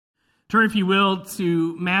Turn, if you will,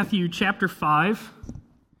 to Matthew chapter 5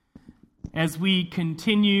 as we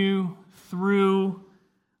continue through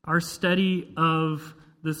our study of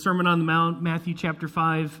the Sermon on the Mount, Matthew chapter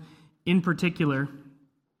 5 in particular.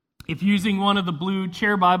 If using one of the blue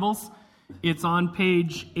chair Bibles, it's on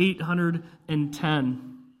page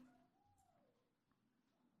 810.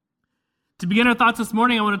 To begin our thoughts this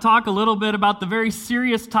morning, I want to talk a little bit about the very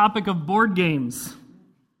serious topic of board games.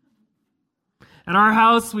 At our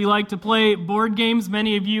house, we like to play board games.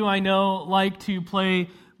 Many of you, I know, like to play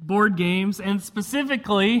board games. And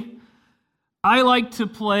specifically, I like to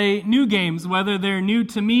play new games, whether they're new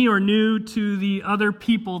to me or new to the other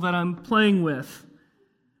people that I'm playing with.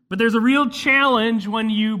 But there's a real challenge when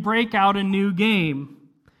you break out a new game.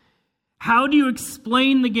 How do you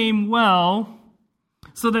explain the game well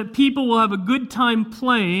so that people will have a good time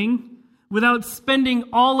playing without spending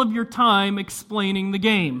all of your time explaining the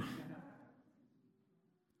game?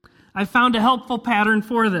 I found a helpful pattern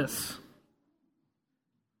for this.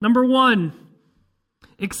 Number 1,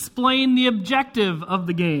 explain the objective of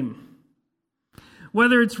the game.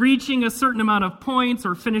 Whether it's reaching a certain amount of points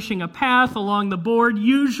or finishing a path along the board,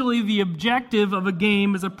 usually the objective of a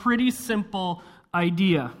game is a pretty simple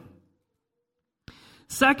idea.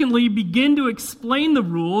 Secondly, begin to explain the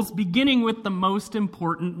rules, beginning with the most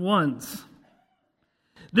important ones.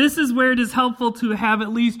 This is where it is helpful to have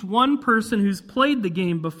at least one person who's played the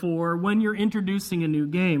game before when you're introducing a new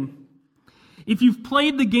game. If you've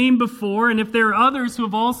played the game before, and if there are others who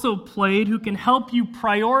have also played who can help you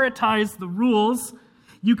prioritize the rules,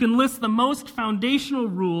 you can list the most foundational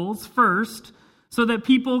rules first so that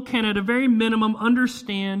people can, at a very minimum,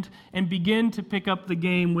 understand and begin to pick up the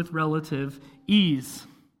game with relative ease.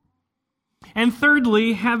 And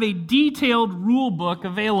thirdly, have a detailed rule book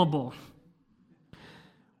available.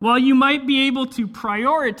 While you might be able to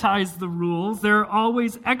prioritize the rules, there are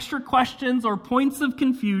always extra questions or points of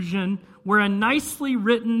confusion where a nicely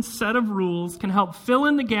written set of rules can help fill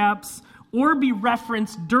in the gaps or be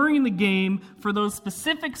referenced during the game for those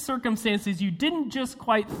specific circumstances you didn't just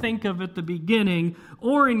quite think of at the beginning,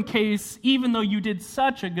 or in case, even though you did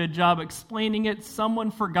such a good job explaining it, someone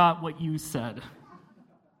forgot what you said.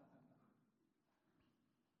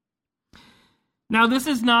 Now, this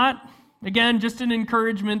is not, again, just an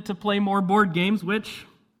encouragement to play more board games, which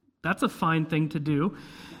that's a fine thing to do.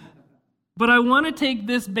 But I want to take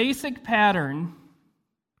this basic pattern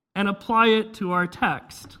and apply it to our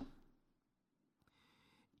text.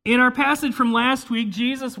 In our passage from last week,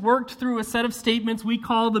 Jesus worked through a set of statements we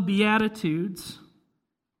call the Beatitudes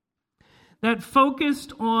that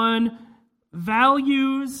focused on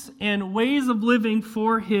values and ways of living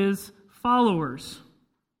for his followers.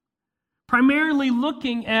 Primarily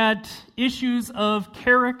looking at issues of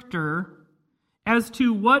character as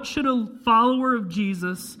to what should a follower of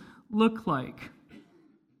Jesus look like.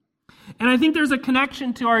 And I think there's a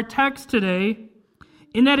connection to our text today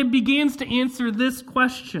in that it begins to answer this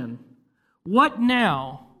question: what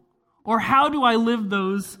now? Or how do I live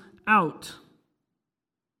those out?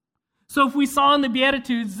 So if we saw in the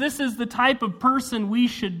Beatitudes, this is the type of person we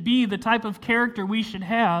should be, the type of character we should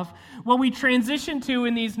have, what we transition to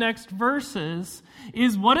in these next verses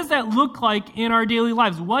is, what does that look like in our daily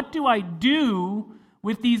lives? What do I do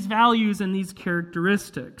with these values and these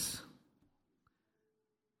characteristics?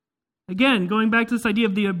 Again, going back to this idea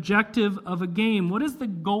of the objective of a game, what is the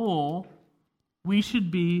goal we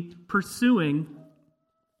should be pursuing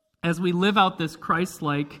as we live out this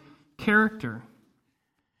Christ-like character?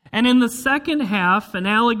 And in the second half,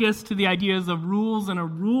 analogous to the ideas of rules and a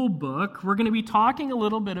rule book, we're going to be talking a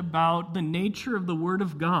little bit about the nature of the Word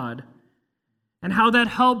of God and how that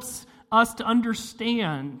helps us to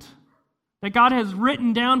understand that God has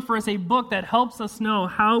written down for us a book that helps us know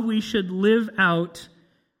how we should live out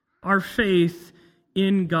our faith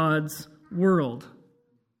in God's world.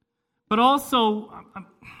 But also,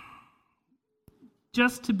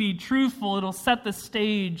 just to be truthful, it'll set the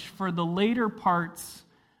stage for the later parts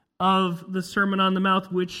of the Sermon on the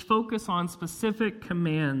Mount, which focus on specific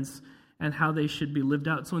commands and how they should be lived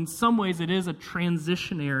out. So in some ways, it is a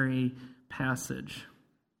transitionary passage.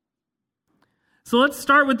 So let's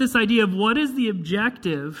start with this idea of what is the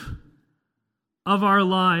objective of our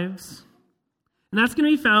lives. And that's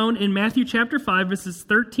going to be found in Matthew chapter 5, verses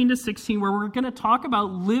 13 to 16, where we're going to talk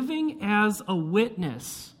about living as a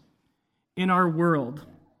witness in our world.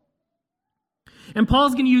 And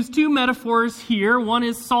Paul's going to use two metaphors here. One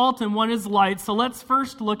is salt and one is light. So let's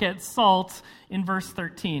first look at salt in verse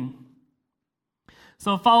 13.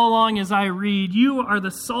 So follow along as I read. You are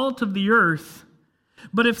the salt of the earth.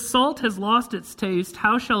 But if salt has lost its taste,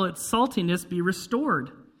 how shall its saltiness be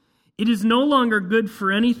restored? It is no longer good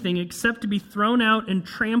for anything except to be thrown out and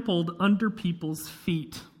trampled under people's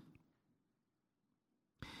feet.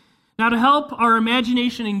 Now, to help our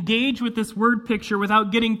imagination engage with this word picture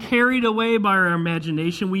without getting carried away by our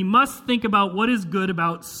imagination, we must think about what is good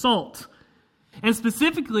about salt. And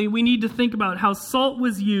specifically, we need to think about how salt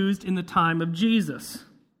was used in the time of Jesus.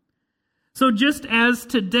 So just as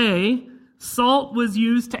today, salt was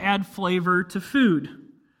used to add flavor to food.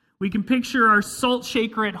 We can picture our salt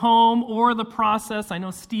shaker at home or the process. I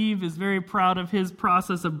know Steve is very proud of his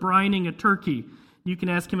process of brining a turkey. You can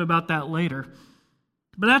ask him about that later.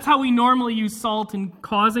 But that's how we normally use salt in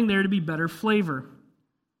causing there to be better flavor.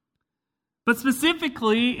 But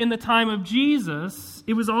specifically in the time of Jesus,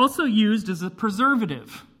 it was also used as a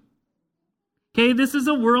preservative. Okay, this is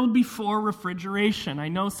a world before refrigeration. I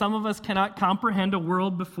know some of us cannot comprehend a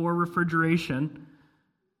world before refrigeration.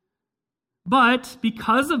 But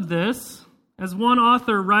because of this, as one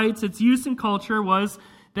author writes, its use in culture was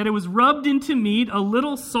that it was rubbed into meat, a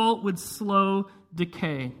little salt would slow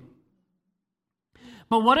decay.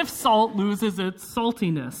 But what if salt loses its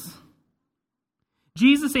saltiness?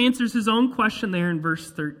 Jesus answers his own question there in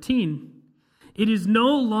verse 13. It is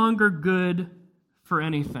no longer good for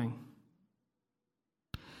anything.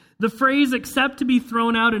 The phrase, except to be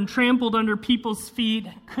thrown out and trampled under people's feet,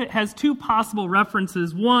 has two possible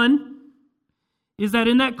references. One is that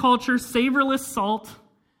in that culture, savorless salt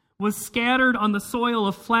was scattered on the soil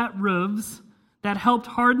of flat roofs that helped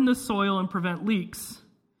harden the soil and prevent leaks.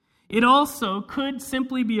 It also could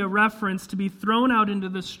simply be a reference to be thrown out into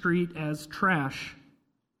the street as trash.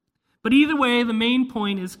 But either way, the main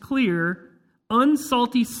point is clear.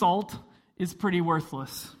 Unsalty salt is pretty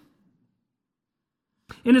worthless.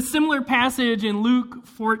 In a similar passage in Luke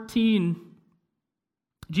 14,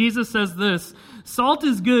 Jesus says this, "Salt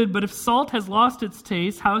is good, but if salt has lost its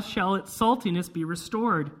taste, how shall its saltiness be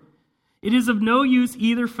restored? It is of no use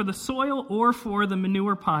either for the soil or for the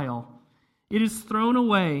manure pile. It is thrown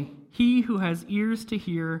away. He who has ears to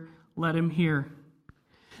hear, let him hear."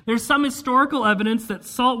 There's some historical evidence that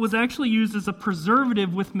salt was actually used as a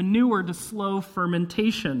preservative with manure to slow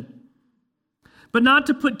fermentation. But not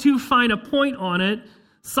to put too fine a point on it,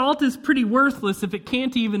 salt is pretty worthless if it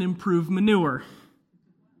can't even improve manure.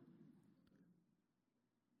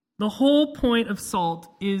 The whole point of salt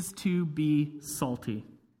is to be salty.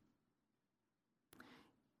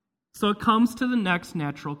 So it comes to the next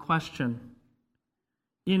natural question.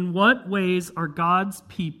 In what ways are God's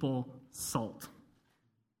people salt?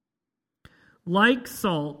 Like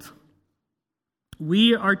salt,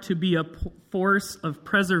 we are to be a force of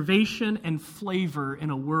preservation and flavor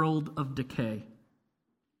in a world of decay.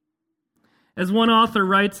 As one author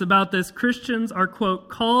writes about this, Christians are, quote,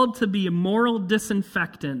 called to be a moral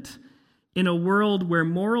disinfectant in a world where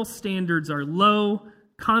moral standards are low,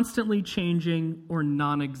 constantly changing, or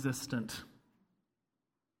non-existent.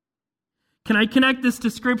 Can I connect this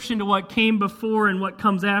description to what came before and what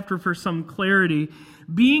comes after for some clarity?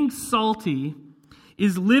 Being salty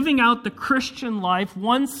is living out the Christian life,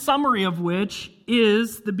 one summary of which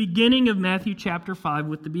is the beginning of Matthew chapter 5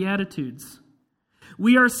 with the Beatitudes.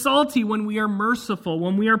 We are salty when we are merciful,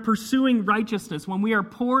 when we are pursuing righteousness, when we are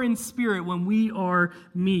poor in spirit, when we are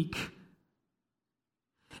meek.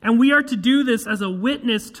 And we are to do this as a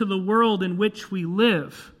witness to the world in which we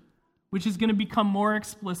live, which is going to become more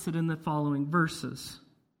explicit in the following verses.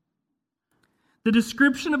 The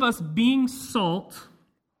description of us being salt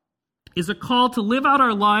is a call to live out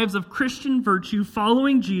our lives of Christian virtue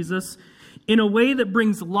following Jesus in a way that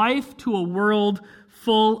brings life to a world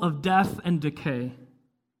full of death and decay.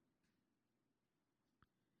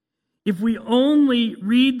 If we only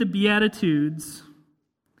read the Beatitudes,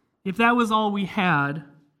 if that was all we had,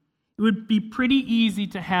 it would be pretty easy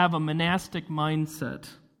to have a monastic mindset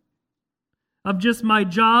of just my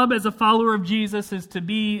job as a follower of Jesus is to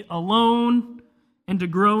be alone and to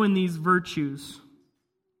grow in these virtues.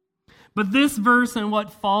 But this verse and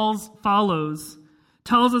what follows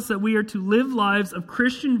tells us that we are to live lives of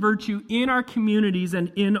Christian virtue in our communities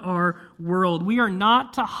and in our world. We are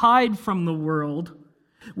not to hide from the world.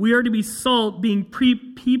 We are to be salt, being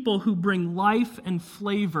people who bring life and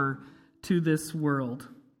flavor to this world.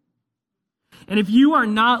 And if you are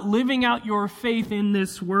not living out your faith in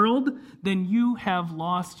this world, then you have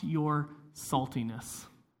lost your saltiness.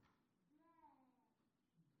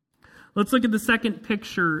 Let's look at the second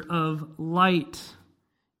picture of light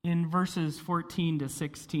in verses 14 to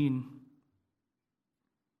 16.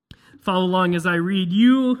 Follow along as I read.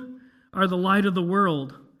 You are the light of the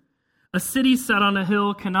world. A city set on a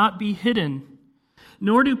hill cannot be hidden,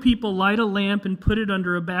 nor do people light a lamp and put it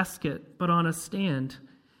under a basket, but on a stand,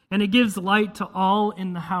 and it gives light to all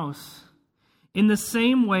in the house. In the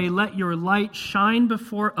same way, let your light shine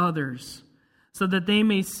before others, so that they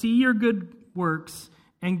may see your good works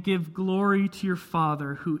and give glory to your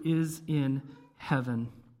Father who is in heaven."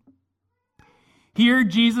 Here,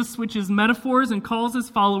 Jesus switches metaphors and calls his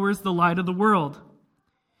followers the light of the world.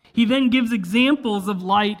 He then gives examples of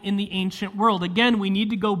light in the ancient world. Again, we need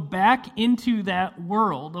to go back into that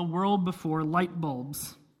world, a world before light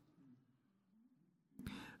bulbs.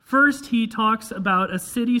 First, he talks about a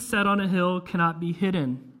city set on a hill cannot be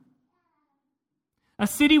hidden. A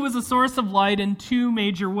city was a source of light in two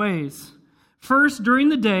major ways. First, during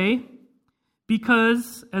the day,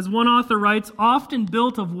 because, as one author writes, often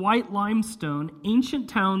built of white limestone, ancient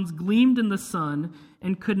towns gleamed in the sun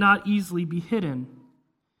and could not easily be hidden.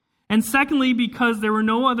 And secondly, because there were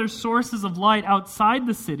no other sources of light outside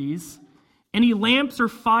the cities, any lamps or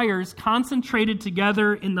fires concentrated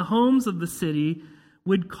together in the homes of the city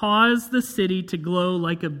would cause the city to glow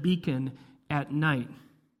like a beacon at night.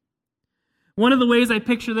 One of the ways I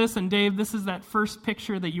picture this, and Dave, this is that first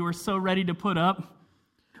picture that you were so ready to put up.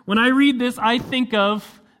 When I read this, I think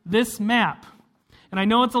of this map. And I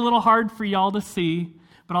know it's a little hard for y'all to see,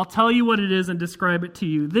 but I'll tell you what it is and describe it to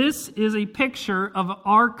you. This is a picture of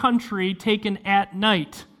our country taken at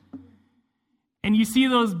night. And you see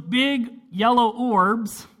those big yellow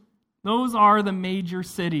orbs? Those are the major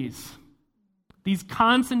cities. These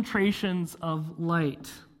concentrations of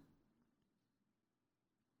light.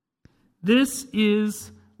 This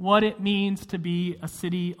is what it means to be a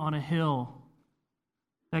city on a hill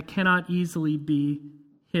that cannot easily be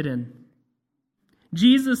hidden.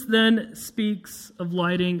 Jesus then speaks of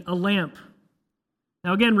lighting a lamp.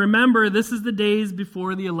 Now again, remember, this is the days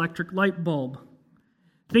before the electric light bulb.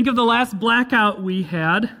 Think of the last blackout we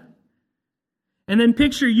had, and then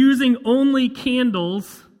picture using only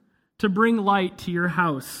candles to bring light to your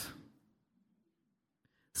house.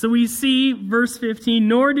 So we see verse 15,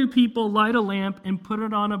 "Nor do people light a lamp and put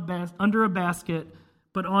it on under a basket,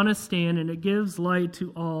 but on a stand, and it gives light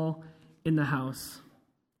to all in the house."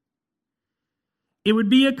 It would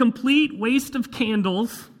be a complete waste of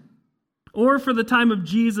candles, or for the time of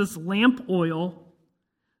Jesus, lamp oil,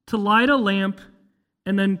 to light a lamp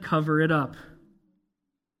and then cover it up.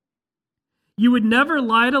 You would never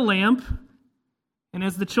light a lamp, and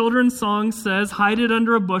as the children's song says, hide it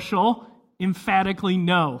under a bushel. Emphatically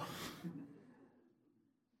no.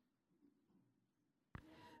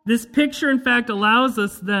 This picture, in fact, allows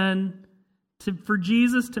us then for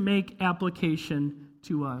Jesus to make application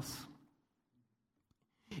to us.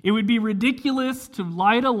 It would be ridiculous to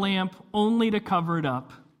light a lamp only to cover it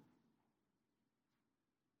up.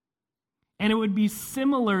 And it would be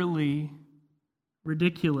similarly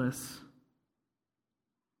ridiculous.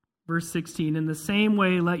 Verse 16, "In the same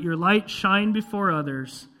way, let your light shine before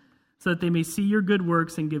others, so that they may see your good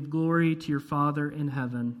works and give glory to your Father in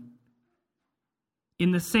heaven." In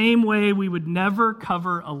the same way, we would never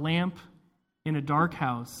cover a lamp in a dark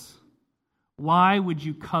house. Why would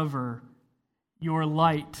you cover your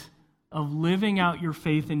light of living out your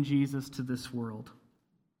faith in Jesus to this world?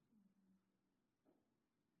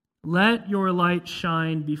 Let your light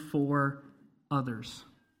shine before others.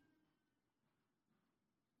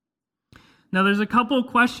 Now, there's a couple of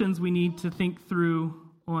questions we need to think through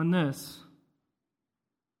on this.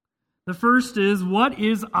 The first is, what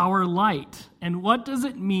is our light? And what does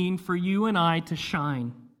it mean for you and I to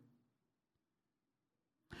shine?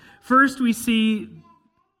 First, we see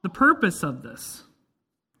the purpose of this,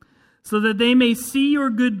 so that they may see your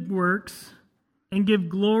good works and give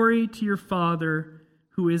glory to your Father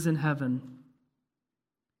who is in heaven.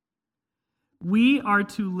 We are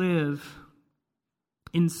to live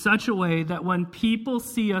in such a way that when people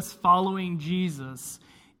see us following Jesus,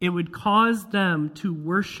 it would cause them to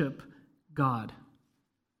worship God.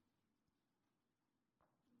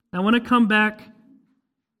 I want to come back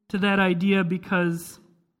to that idea because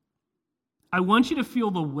I want you to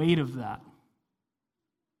feel the weight of that.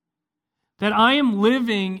 That I am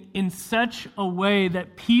living in such a way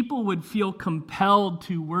that people would feel compelled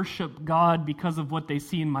to worship God because of what they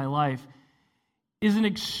see in my life is an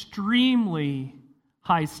extremely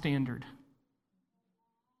high standard.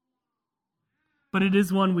 But it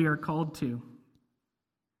is one we are called to.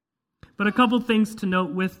 But a couple things to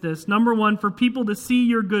note with this. Number one, for people to see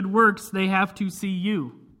your good works, they have to see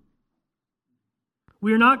you.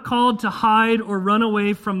 We are not called to hide or run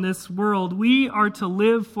away from this world. We are to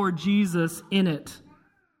live for Jesus in it.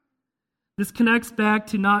 This connects back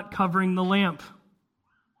to not covering the lamp.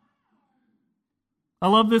 I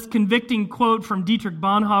love this convicting quote from Dietrich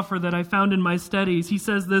Bonhoeffer that I found in my studies. He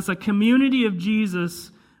says this, "A community of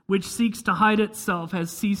Jesus which seeks to hide itself,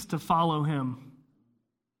 has ceased to follow him.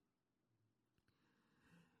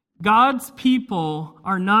 God's people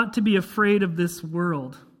are not to be afraid of this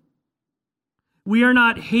world. We are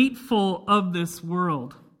not hateful of this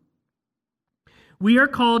world. We are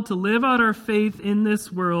called to live out our faith in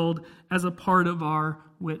this world as a part of our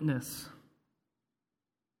witness.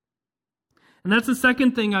 And that's the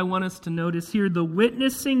second thing I want us to notice here, the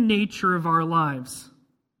witnessing nature of our lives.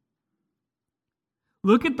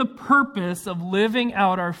 Look at the purpose of living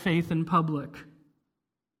out our faith in public.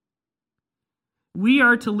 We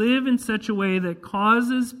are to live in such a way that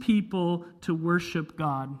causes people to worship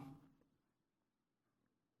God.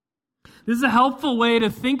 This is a helpful way to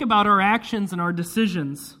think about our actions and our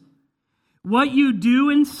decisions. What you do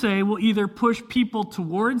and say will either push people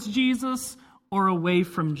towards Jesus or away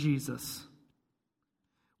from Jesus.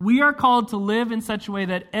 We are called to live in such a way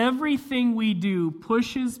that everything we do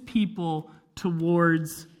pushes people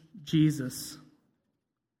towards Jesus.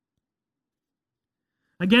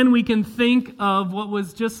 Again, we can think of what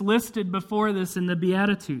was just listed before this in the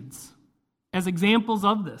Beatitudes as examples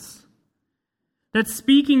of this. That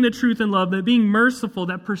speaking the truth in love, that being merciful,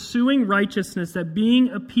 that pursuing righteousness, that being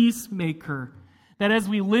a peacemaker, that as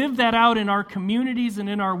we live that out in our communities and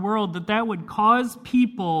in our world, that would cause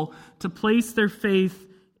people to place their faith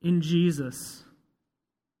in Jesus.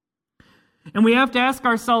 And we have to ask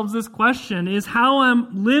ourselves this question, is how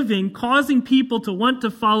I'm living causing people to want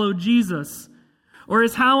to follow Jesus? Or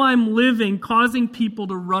is how I'm living causing people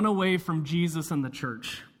to run away from Jesus and the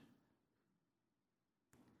church?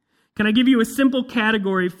 Can I give you a simple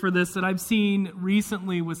category for this that I've seen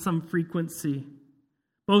recently with some frequency,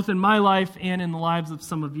 both in my life and in the lives of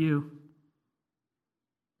some of you?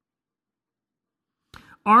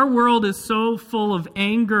 Our world is so full of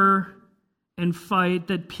anger and fight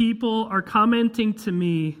that people are commenting to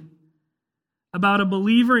me about a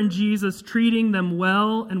believer in Jesus treating them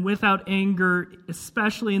well and without anger,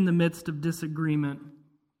 especially in the midst of disagreement.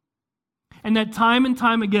 And that time and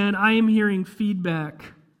time again, I am hearing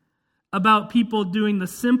feedback about people doing the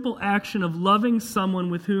simple action of loving someone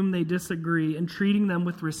with whom they disagree and treating them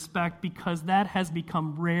with respect because that has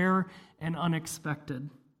become rare and unexpected.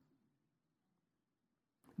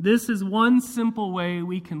 This is one simple way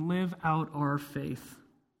we can live out our faith.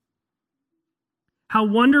 How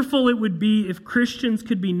wonderful it would be if Christians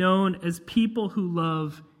could be known as people who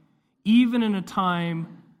love, even in a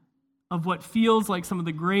time of what feels like some of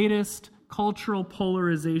the greatest cultural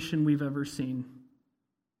polarization we've ever seen.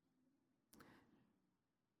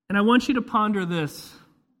 And I want you to ponder this,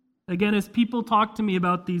 again, as people talk to me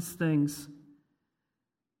about these things,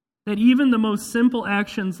 that even the most simple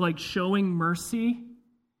actions like showing mercy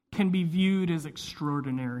can be viewed as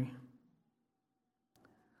extraordinary.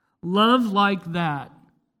 Love like that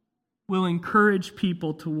will encourage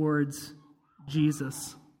people towards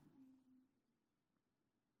Jesus.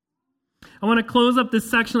 I want to close up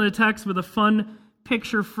this section of the text with a fun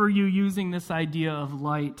picture for you using this idea of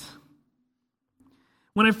light.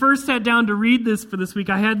 When I first sat down to read this for this week,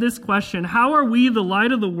 I had this question: how are we the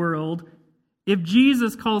light of the world if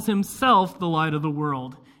Jesus calls himself the light of the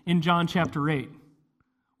world in John chapter 8?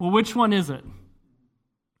 Well, which one is it?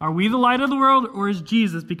 Are we the light of the world, or is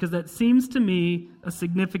Jesus? Because that seems to me a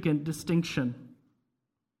significant distinction.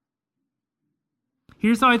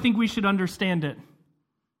 Here's how I think we should understand it.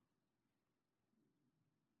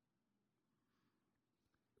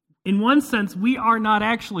 In one sense, we are not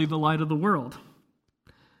actually the light of the world,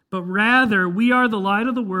 but rather we are the light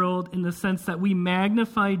of the world in the sense that we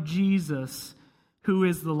magnify Jesus, who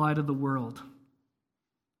is the light of the world.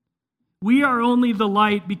 We are only the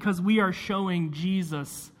light because we are showing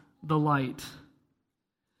Jesus the light.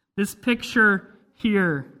 This picture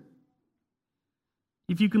here,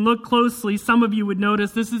 if you can look closely, some of you would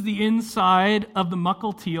notice this is the inside of the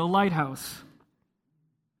Mukilteo Lighthouse.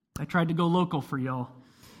 I tried to go local for y'all.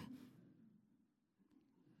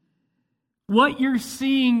 What you're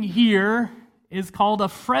seeing here is called a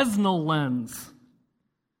Fresnel lens.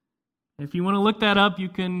 If you want to look that up, you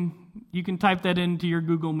can type that into your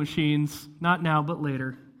Google machines. Not now, but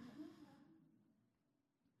later.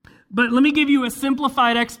 But let me give you a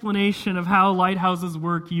simplified explanation of how lighthouses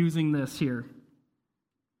work using this here.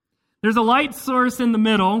 There's a light source in the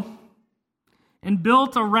middle, and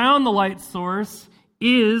built around the light source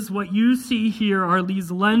is what you see here are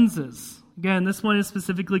these lenses. Again, this one is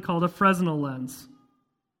specifically called a Fresnel lens.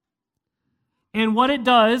 And what it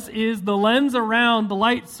does is the lens around the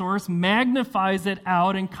light source magnifies it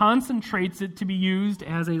out and concentrates it to be used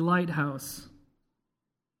as a lighthouse.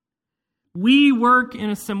 We work in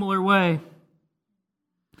a similar way.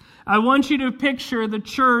 I want you to picture the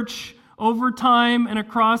church over time and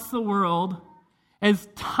across the world as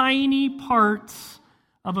tiny parts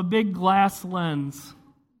of a big glass lens.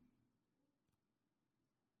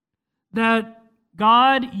 That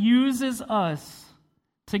God uses us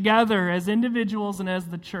together as individuals and as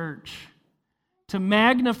the church to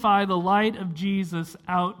magnify the light of Jesus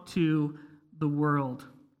out to the world.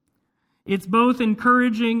 It's both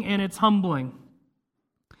encouraging and it's humbling.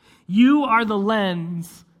 You are the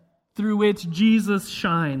lens through which Jesus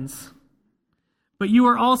shines. But you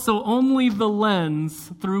are also only the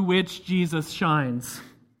lens through which Jesus shines.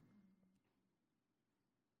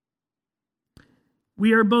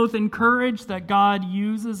 We are both encouraged that God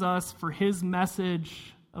uses us for His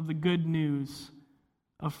message of the good news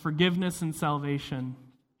of forgiveness and salvation.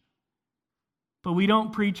 But we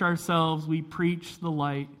don't preach ourselves, we preach the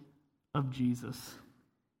light of Jesus.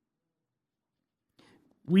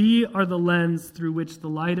 We are the lens through which the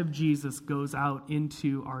light of Jesus goes out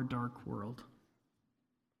into our dark world.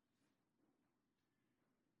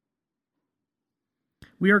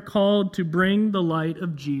 We are called to bring the light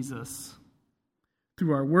of Jesus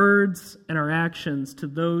through our words and our actions to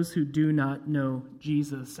those who do not know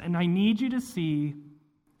Jesus. And I need you to see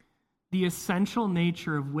the essential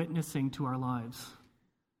nature of witnessing to our lives.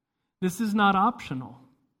 This is not optional.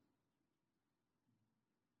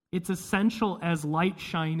 It's essential as light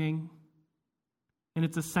shining, and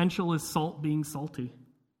it's essential as salt being salty.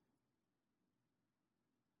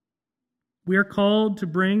 We are called to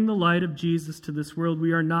bring the light of Jesus to this world.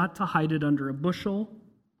 We are not to hide it under a bushel.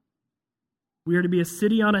 We are to be a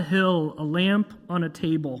city on a hill, a lamp on a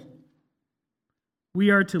table. We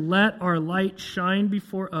are to let our light shine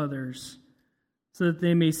before others so that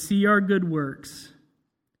they may see our good works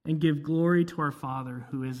and give glory to our Father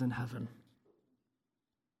who is in heaven.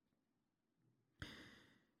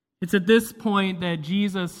 It's at this point that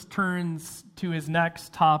Jesus turns to his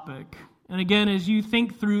next topic. And again, as you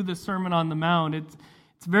think through the Sermon on the Mount, it's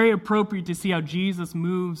very appropriate to see how Jesus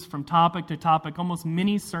moves from topic to topic, almost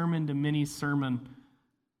mini-sermon to mini-sermon.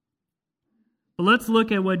 But let's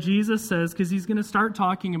look at what Jesus says, because he's going to start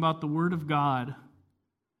talking about the Word of God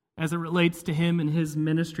as it relates to him and his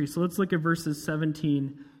ministry. So let's look at verses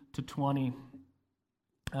 17 to 20.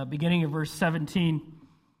 Beginning of verse 17.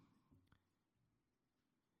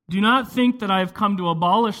 Do not think that I have come to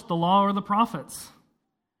abolish the law or the prophets.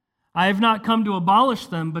 I have not come to abolish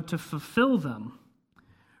them, but to fulfill them.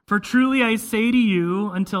 For truly I say to you,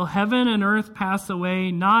 until heaven and earth pass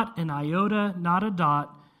away, not an iota, not a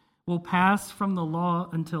dot, will pass from the law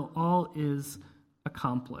until all is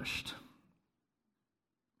accomplished.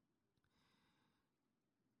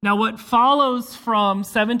 Now, what follows from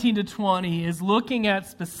 17 to 20 is looking at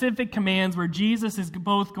specific commands where Jesus is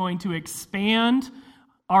both going to expand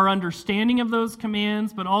our understanding of those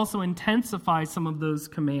commands, but also intensify some of those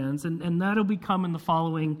commands. And that'll become in the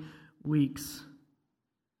following weeks.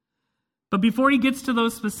 But before he gets to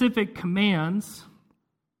those specific commands,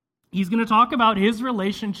 he's going to talk about his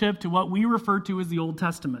relationship to what we refer to as the Old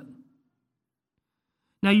Testament.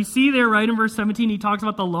 Now you see there right in verse 17, he talks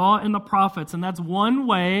about the law and the prophets, and that's one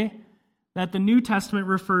way that the New Testament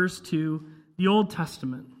refers to the Old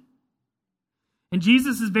Testament. And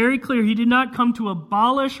Jesus is very clear. He did not come to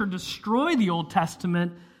abolish or destroy the Old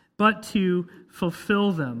Testament, but to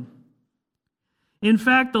fulfill them. In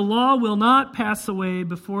fact, the law will not pass away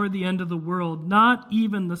before the end of the world, not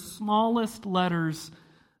even the smallest letters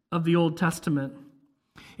of the Old Testament.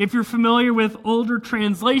 If you're familiar with older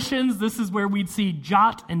translations, this is where we'd see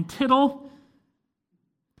jot and tittle.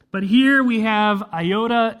 But here we have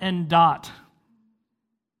iota and dot.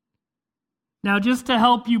 Now, just to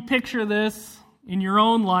help you picture this in your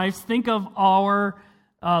own lives, think of our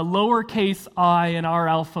lowercase I in our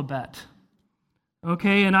alphabet.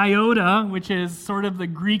 Okay, an iota, which is sort of the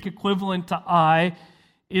Greek equivalent to I,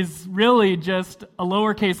 is really just a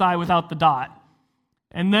lowercase I without the dot.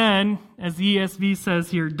 And then, as the ESV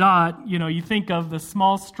says here, dot, you think of the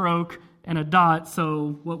small stroke and a dot,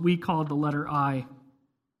 so what we call the letter I.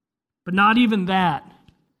 But not even that.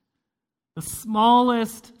 The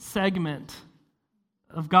smallest segment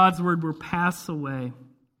of God's word will pass away.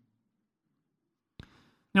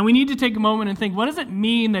 Now we need to take a moment and think, what does it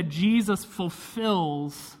mean that Jesus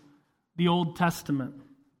fulfills the Old Testament?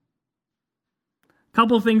 A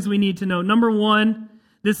couple of things we need to know. Number one,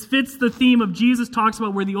 this fits the theme of Jesus talks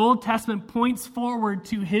about where the Old Testament points forward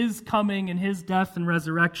to his coming and his death and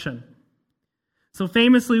resurrection. So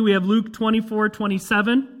famously, we have Luke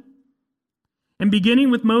 24:27. And beginning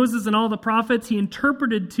with Moses and all the prophets, he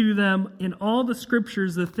interpreted to them in all the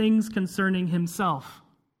scriptures the things concerning himself.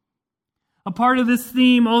 A part of this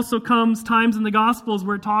theme also comes times in the Gospels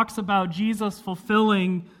where it talks about Jesus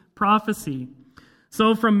fulfilling prophecy.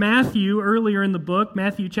 So from Matthew, earlier in the book,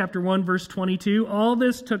 Matthew chapter 1, verse 22, all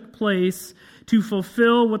this took place to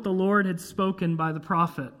fulfill what the Lord had spoken by the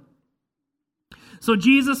prophet. So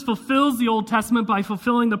Jesus fulfills the Old Testament by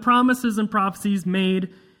fulfilling the promises and prophecies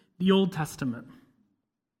made the Old Testament.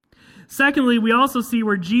 Secondly, we also see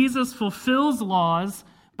where Jesus fulfills laws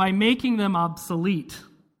by making them obsolete.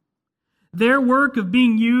 Their work of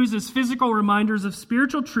being used as physical reminders of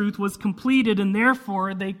spiritual truth was completed, and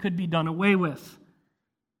therefore they could be done away with.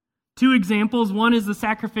 Two examples. One is the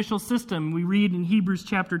sacrificial system we read in Hebrews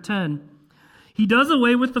chapter 10. He does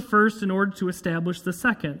away with the first in order to establish the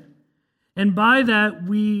second. And by that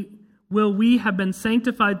we have been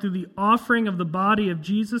sanctified through the offering of the body of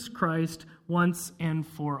Jesus Christ once and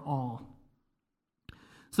for all.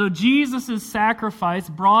 So Jesus' sacrifice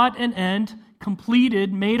brought an end,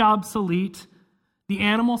 completed, made obsolete the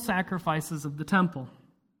animal sacrifices of the temple.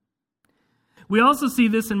 We also see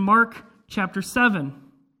this in Mark chapter 7.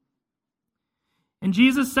 And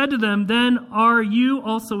Jesus said to them, "Then are you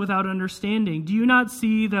also without understanding? Do you not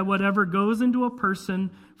see that whatever goes into a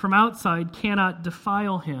person from outside cannot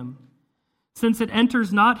defile him, since it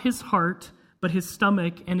enters not his heart, but his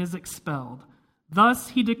stomach, and is expelled? Thus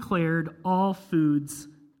he declared all foods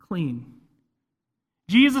clean."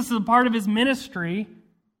 Jesus, as a part of his ministry,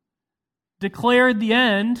 declared the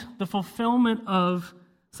end, the fulfillment of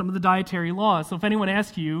some of the dietary laws. So if anyone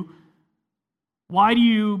asks you, why do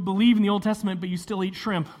you believe in the Old Testament but you still eat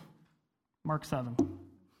shrimp? Mark 7.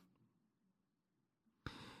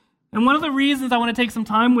 And one of the reasons I want to take some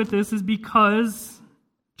time with this is because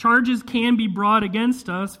charges can be brought against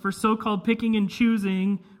us for so-called picking and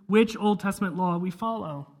choosing which Old Testament law we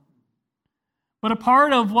follow. But a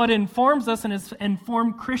part of what informs us and has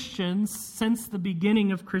informed Christians since the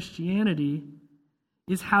beginning of Christianity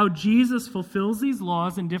is how Jesus fulfills these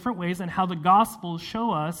laws in different ways and how the Gospels show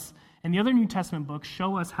us, and the other New Testament books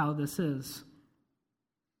show us how this is.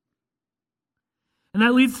 And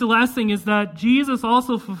that leads to the last thing, is that Jesus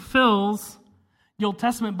also fulfills the Old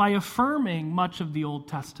Testament by affirming much of the Old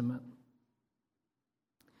Testament.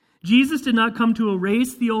 Jesus did not come to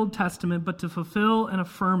erase the Old Testament, but to fulfill and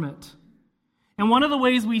affirm it. And one of the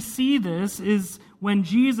ways we see this is when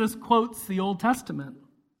Jesus quotes the Old Testament.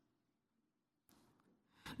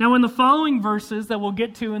 Now, in the following verses that we'll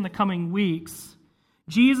get to in the coming weeks,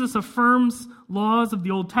 Jesus affirms laws of the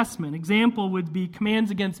Old Testament. Example would be commands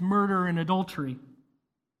against murder and adultery.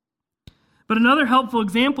 But another helpful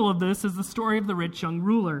example of this is the story of the rich young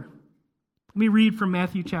ruler. Let me read from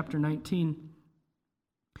Matthew chapter 19.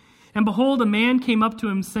 "And behold, a man came up to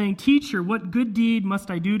him, saying, 'Teacher, what good deed must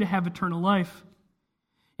I do to have eternal life?'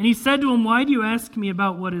 And he said to him, 'Why do you ask me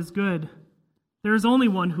about what is good? There is only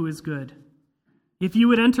one who is good. If you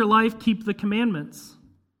would enter life, keep the commandments.'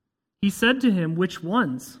 He said to him, 'Which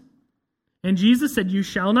ones?' And Jesus said, 'You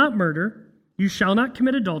shall not murder, you shall not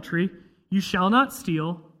commit adultery, you shall not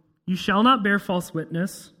steal, you shall not bear false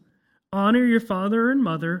witness, honor your father and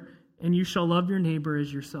mother, and you shall love your neighbor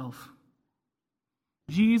as yourself.'"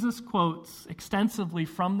 Jesus quotes extensively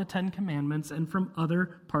from the Ten Commandments and from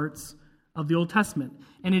other parts of the Old Testament.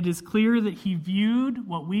 And it is clear that he viewed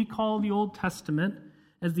what we call the Old Testament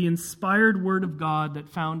as the inspired word of God that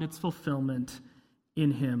found its fulfillment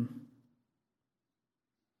in him.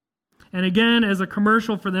 And again, as a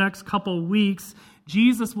commercial for the next couple weeks,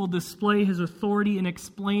 Jesus will display his authority in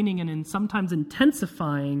explaining and in sometimes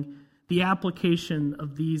intensifying the application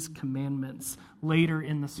of these commandments later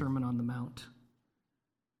in the Sermon on the Mount.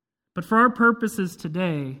 But for our purposes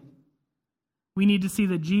today, we need to see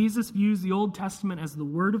that Jesus views the Old Testament as the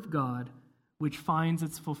Word of God, which finds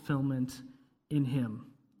its fulfillment in him.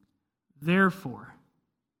 Therefore,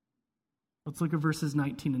 let's look at verses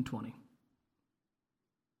 19 and 20.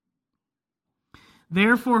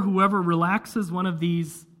 "Therefore, whoever relaxes one of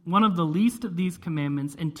the least of these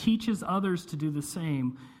commandments and teaches others to do the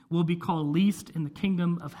same will be called least in the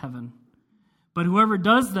kingdom of heaven. But whoever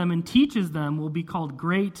does them and teaches them will be called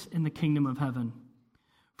great in the kingdom of heaven.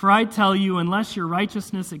 For I tell you, unless your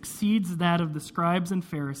righteousness exceeds that of the scribes and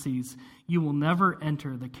Pharisees, you will never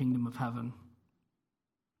enter the kingdom of heaven."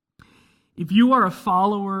 If you are a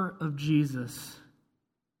follower of Jesus,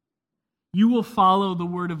 you will follow the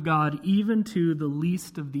word of God even to the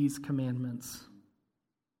least of these commandments.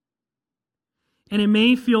 And it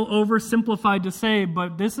may feel oversimplified to say,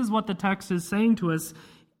 but this is what the text is saying to us.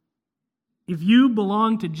 If you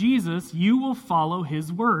belong to Jesus, you will follow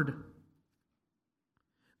his word.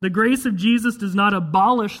 The grace of Jesus does not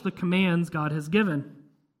abolish the commands God has given.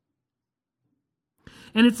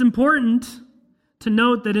 And it's important to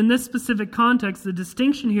note that in this specific context, the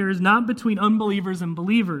distinction here is not between unbelievers and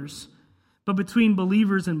believers, but between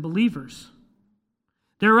believers and believers.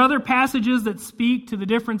 There are other passages that speak to the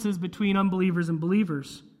differences between unbelievers and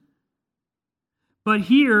believers. But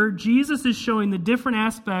here, Jesus is showing the different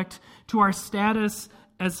aspect to our status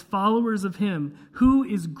as followers of Him, who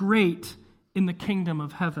is great in the kingdom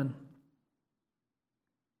of heaven.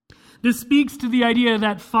 This speaks to the idea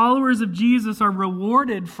that followers of Jesus are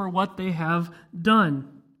rewarded for what they have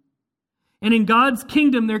done. And in God's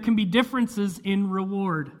kingdom, there can be differences in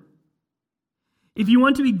reward. If you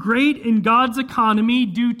want to be great in God's economy,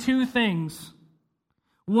 do two things.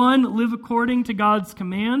 One, live according to God's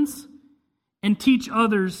commands, and teach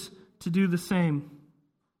others to do the same.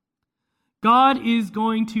 God is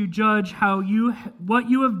going to judge what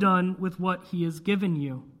you have done with what He has given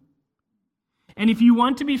you. And if you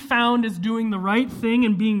want to be found as doing the right thing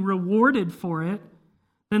and being rewarded for it,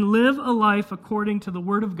 then live a life according to the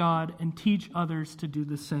Word of God and teach others to do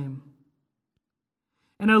the same.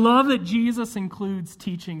 And I love that Jesus includes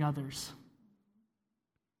teaching others.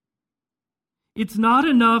 It's not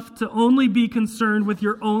enough to only be concerned with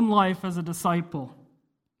your own life as a disciple.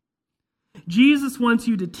 Jesus wants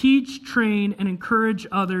you to teach, train, and encourage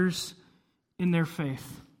others in their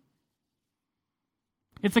faith.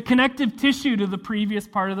 It's a connective tissue to the previous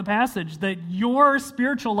part of the passage, that your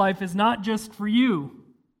spiritual life is not just for you.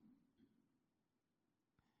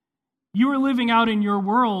 You are living out in your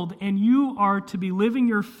world, and you are to be living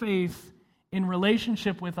your faith in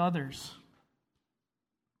relationship with others.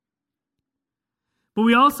 But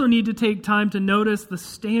we also need to take time to notice the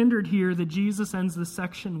standard here that Jesus ends this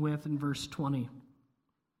section with in verse 20.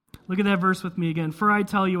 Look at that verse with me again. For I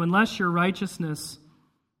tell you, unless your righteousness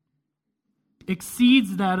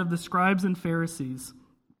exceeds that of the scribes and Pharisees,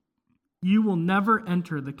 you will never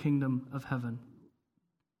enter the kingdom of heaven.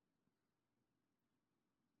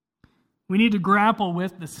 We need to grapple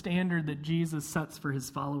with the standard that Jesus sets for His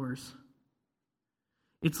followers.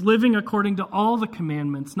 It's living according to all the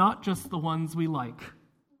commandments, not just the ones we like.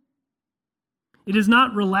 It is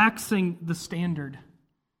not relaxing the standard.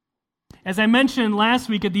 As I mentioned last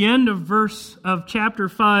week at the end of chapter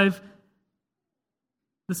 5,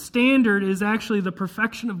 the standard is actually the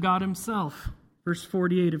perfection of God Himself. Verse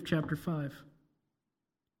 48 of chapter 5.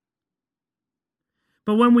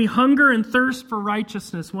 But when we hunger and thirst for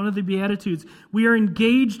righteousness, one of the Beatitudes, we are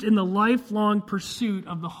engaged in the lifelong pursuit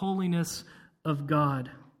of the holiness of God.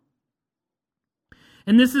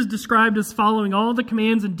 And this is described as following all the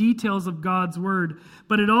commands and details of God's Word,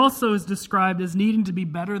 but it also is described as needing to be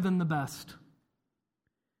better than the best.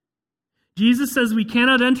 Jesus says we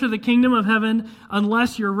cannot enter the kingdom of heaven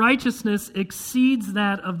unless your righteousness exceeds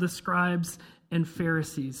that of the scribes and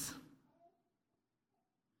Pharisees.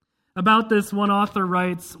 About this, one author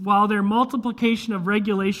writes, while their multiplication of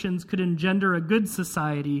regulations could engender a good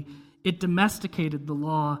society, it domesticated the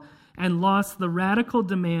law and lost the radical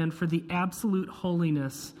demand for the absolute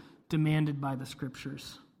holiness demanded by the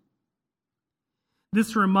Scriptures.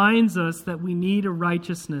 This reminds us that we need a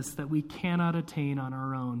righteousness that we cannot attain on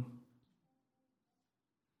our own.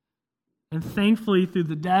 And thankfully, through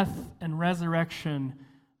the death and resurrection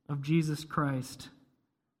of Jesus Christ,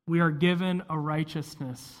 we are given a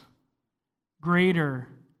righteousness greater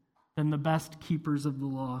than the best keepers of the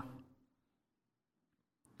law.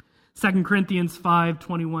 2 Corinthians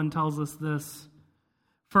 5:21 tells us this,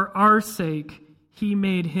 for our sake He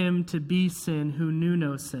made Him to be sin who knew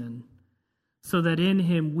no sin, so that in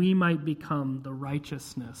Him we might become the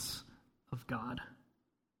righteousness of God.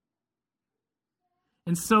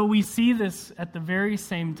 And so we see this at the very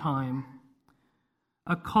same time,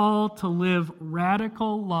 a call to live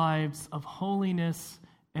radical lives of holiness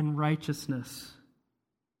and righteousness,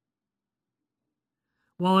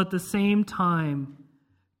 while at the same time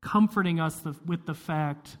comforting us with the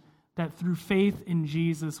fact that through faith in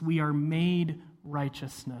Jesus we are made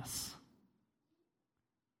righteousness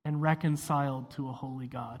and reconciled to a holy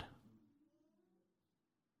God.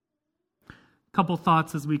 A couple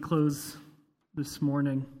thoughts as we close this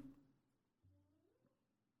morning.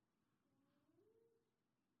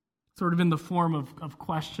 Sort of in the form of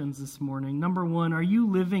questions this morning. Number one, are you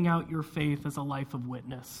living out your faith as a life of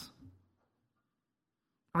witness?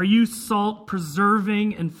 Are you salt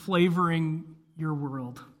preserving and flavoring your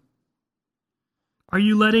world? Are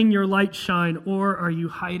you letting your light shine, or are you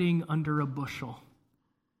hiding under a bushel?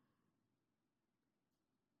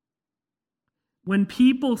 When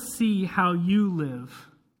people see how you live,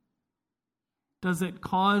 does it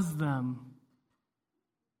cause them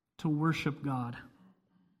to worship God?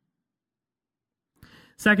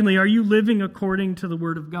 Secondly, are you living according to the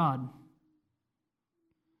Word of God?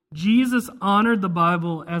 Jesus honored the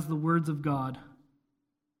Bible as the words of God.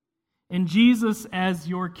 And Jesus, as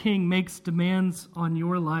your king, makes demands on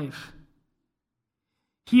your life.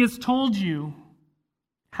 He has told you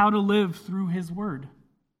how to live through his word.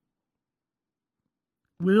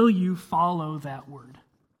 Will you follow that word?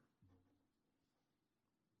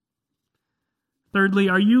 Thirdly,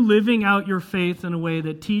 are you living out your faith in a way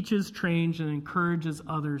that teaches, trains, and encourages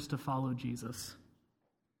others to follow Jesus?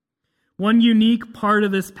 One unique part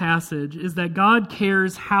of this passage is that God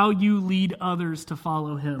cares how you lead others to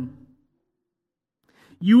follow him.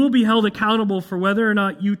 You will be held accountable for whether or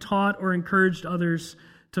not you taught or encouraged others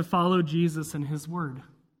to follow Jesus and his word.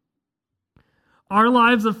 Our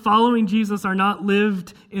lives of following Jesus are not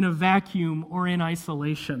lived in a vacuum or in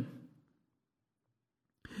isolation.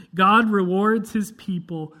 God rewards his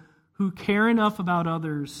people who care enough about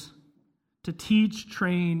others to teach,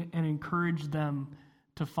 train, and encourage them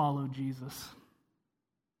to follow Jesus.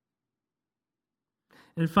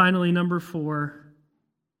 And finally, number 4,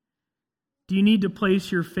 do you need to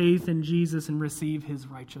place your faith in Jesus and receive his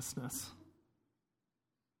righteousness?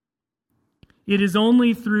 It is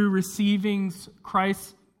only through receiving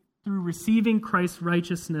Christ's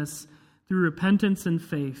righteousness, through repentance and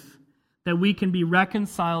faith, that we can be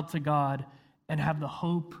reconciled to God and have the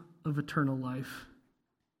hope of eternal life.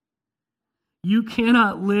 You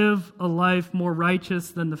cannot live a life more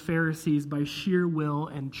righteous than the Pharisees by sheer will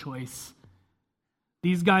and choice.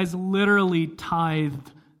 These guys literally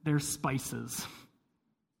tithed their spices.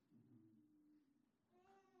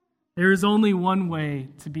 There is only one way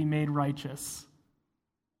to be made righteous,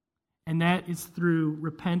 and that is through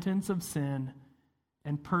repentance of sin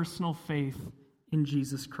and personal faith in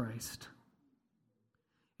Jesus Christ.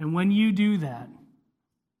 And when you do that,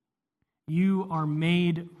 you are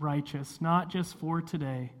made righteous, not just for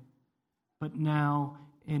today, but now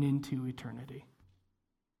and into eternity.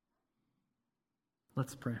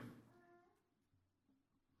 Let's pray.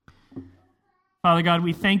 Father God,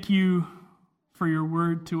 we thank you for your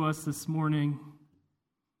word to us this morning.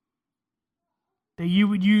 That you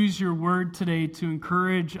would use your word today to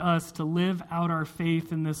encourage us to live out our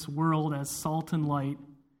faith in this world as salt and light.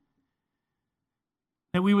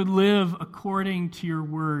 That we would live according to your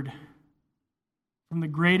word, from the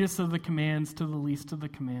greatest of the commands to the least of the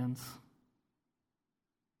commands.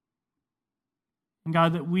 And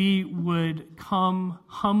God, that we would come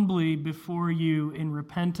humbly before you in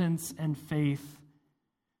repentance and faith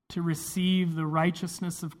to receive the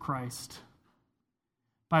righteousness of Christ,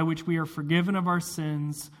 by which we are forgiven of our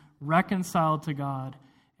sins, reconciled to God,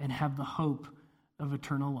 and have the hope of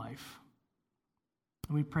eternal life.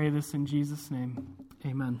 And we pray this in Jesus' name.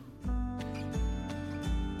 Amen.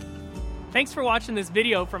 Thanks for watching this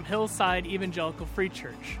video from Hillside Evangelical Free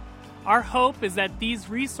Church. Our hope is that these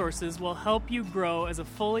resources will help you grow as a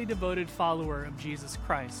fully devoted follower of Jesus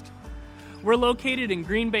Christ. We're located in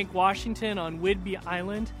Green Bank, Washington on Whidbey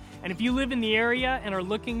Island, and if you live in the area and are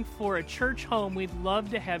looking for a church home, we'd love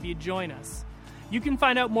to have you join us. You can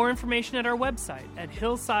find out more information at our website at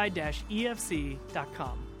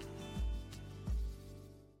hillside-efc.com.